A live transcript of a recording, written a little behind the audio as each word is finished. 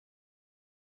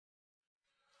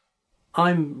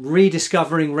I'm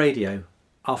rediscovering radio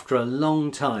after a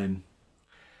long time,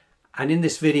 and in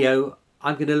this video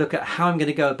I'm going to look at how I'm going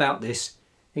to go about this,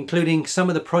 including some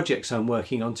of the projects I'm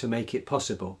working on to make it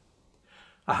possible.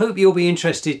 I hope you'll be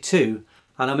interested too,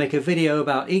 and I'll make a video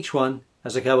about each one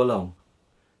as I go along.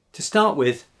 To start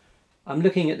with, I'm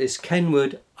looking at this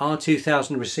Kenwood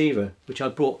R2000 receiver which I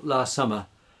bought last summer.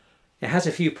 It has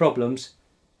a few problems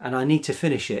and I need to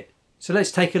finish it, so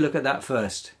let's take a look at that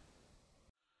first.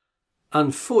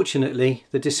 Unfortunately,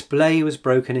 the display was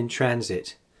broken in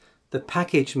transit. The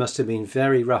package must have been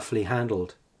very roughly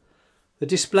handled. The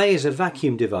display is a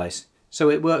vacuum device, so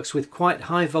it works with quite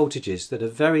high voltages that are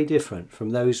very different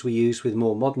from those we use with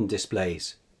more modern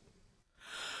displays.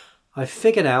 I've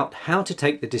figured out how to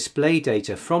take the display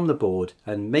data from the board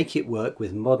and make it work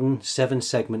with modern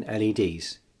 7-segment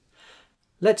LEDs.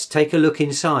 Let's take a look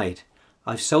inside.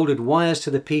 I've soldered wires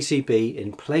to the PCB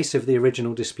in place of the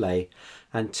original display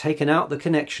and taken out the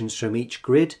connections from each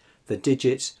grid, the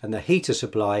digits and the heater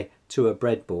supply to a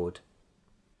breadboard.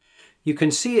 You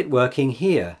can see it working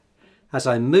here. As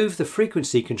I move the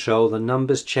frequency control, the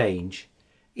numbers change.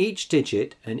 Each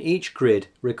digit and each grid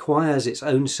requires its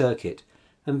own circuit,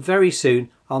 and very soon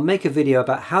I'll make a video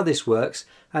about how this works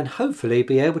and hopefully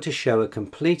be able to show a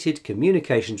completed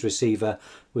communications receiver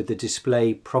with the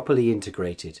display properly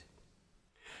integrated.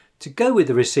 To go with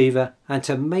the receiver and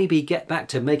to maybe get back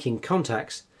to making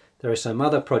contacts, there are some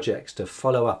other projects to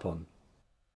follow up on.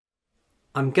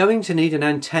 I'm going to need an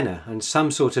antenna and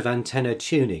some sort of antenna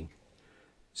tuning.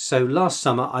 So last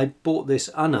summer I bought this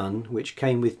Unun which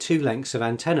came with 2 lengths of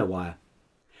antenna wire.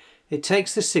 It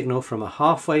takes the signal from a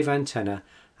half-wave antenna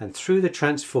and through the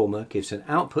transformer gives an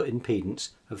output impedance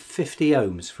of 50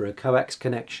 ohms for a coax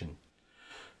connection.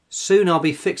 Soon I'll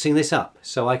be fixing this up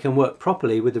so I can work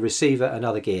properly with the receiver and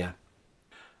other gear.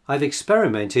 I've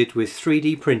experimented with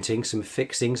 3D printing some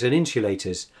fixings and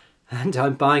insulators, and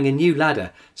I'm buying a new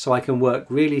ladder so I can work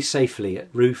really safely at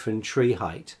roof and tree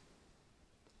height.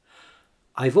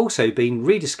 I've also been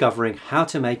rediscovering how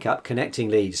to make up connecting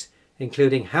leads,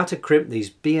 including how to crimp these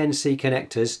BNC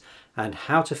connectors and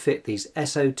how to fit these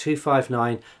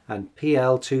SO259 and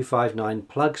PL259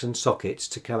 plugs and sockets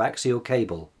to coaxial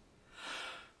cable.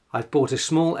 I've bought a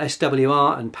small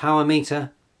SWR and power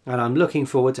meter, and I'm looking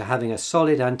forward to having a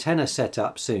solid antenna set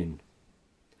up soon.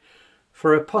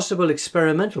 For a possible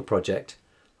experimental project,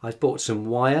 I've bought some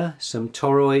wire, some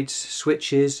toroids,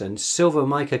 switches and silver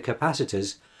mica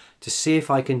capacitors to see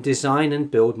if I can design and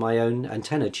build my own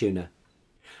antenna tuner.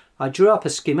 I drew up a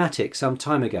schematic some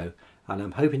time ago and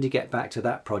I'm hoping to get back to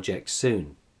that project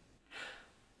soon.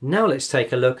 Now let's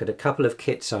take a look at a couple of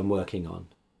kits I'm working on.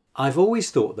 I've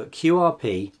always thought that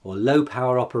QRP, or low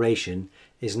power operation,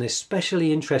 is an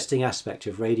especially interesting aspect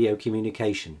of radio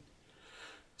communication.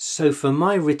 So for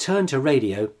my return to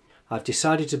radio, I've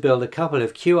decided to build a couple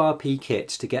of QRP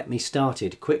kits to get me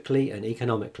started quickly and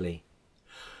economically.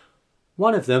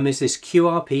 One of them is this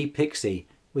QRP Pixie,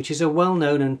 which is a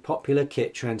well-known and popular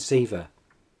kit transceiver.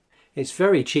 It's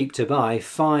very cheap to buy,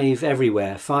 5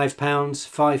 everywhere, £5,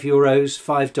 €5,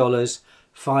 $5,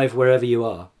 5 wherever you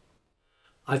are.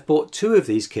 I've bought 2 of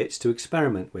these kits to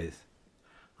experiment with.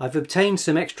 I've obtained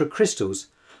some extra crystals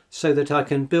so that I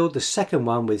can build the second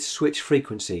one with switch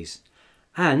frequencies,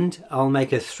 and I'll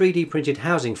make a 3D printed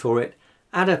housing for it,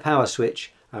 add a power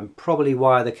switch and probably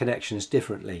wire the connections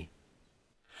differently.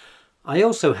 I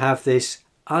also have this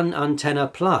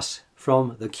Ununtenna Plus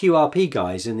from the QRP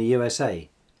Guys in the USA.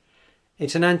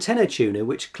 It's an antenna tuner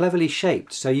which cleverly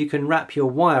shaped so you can wrap your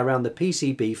wire around the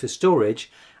PCB for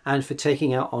storage and for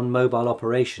taking out on mobile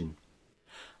operation.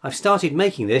 I've started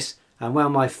making this and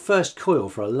wound my first coil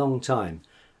for a long time.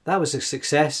 That was a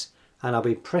success and I'll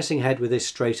be pressing ahead with this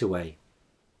straight away.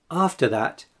 After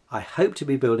that, I hope to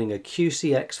be building a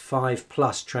QCX 5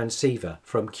 Plus transceiver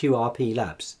from QRP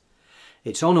Labs.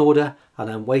 It's on order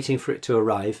and I'm waiting for it to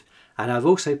arrive, and I've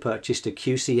also purchased a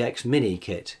QCX Mini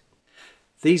kit.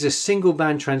 These are single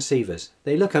band transceivers.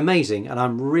 They look amazing and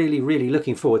I'm really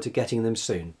looking forward to getting them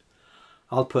soon.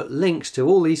 I'll put links to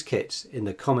all these kits in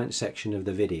the comment section of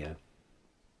the video.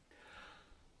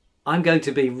 I'm going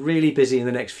to be really busy in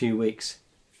the next few weeks,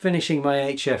 finishing my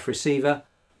HF receiver,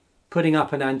 putting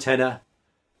up an antenna,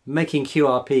 making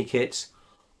QRP kits,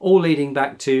 all leading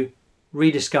back to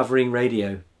rediscovering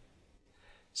radio.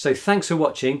 So thanks for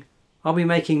watching. I'll be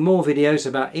making more videos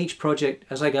about each project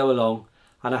as I go along,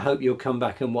 and I hope you'll come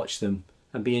back and watch them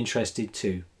and be interested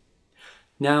too.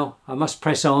 Now I must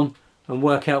press on and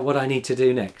work out what I need to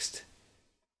do next.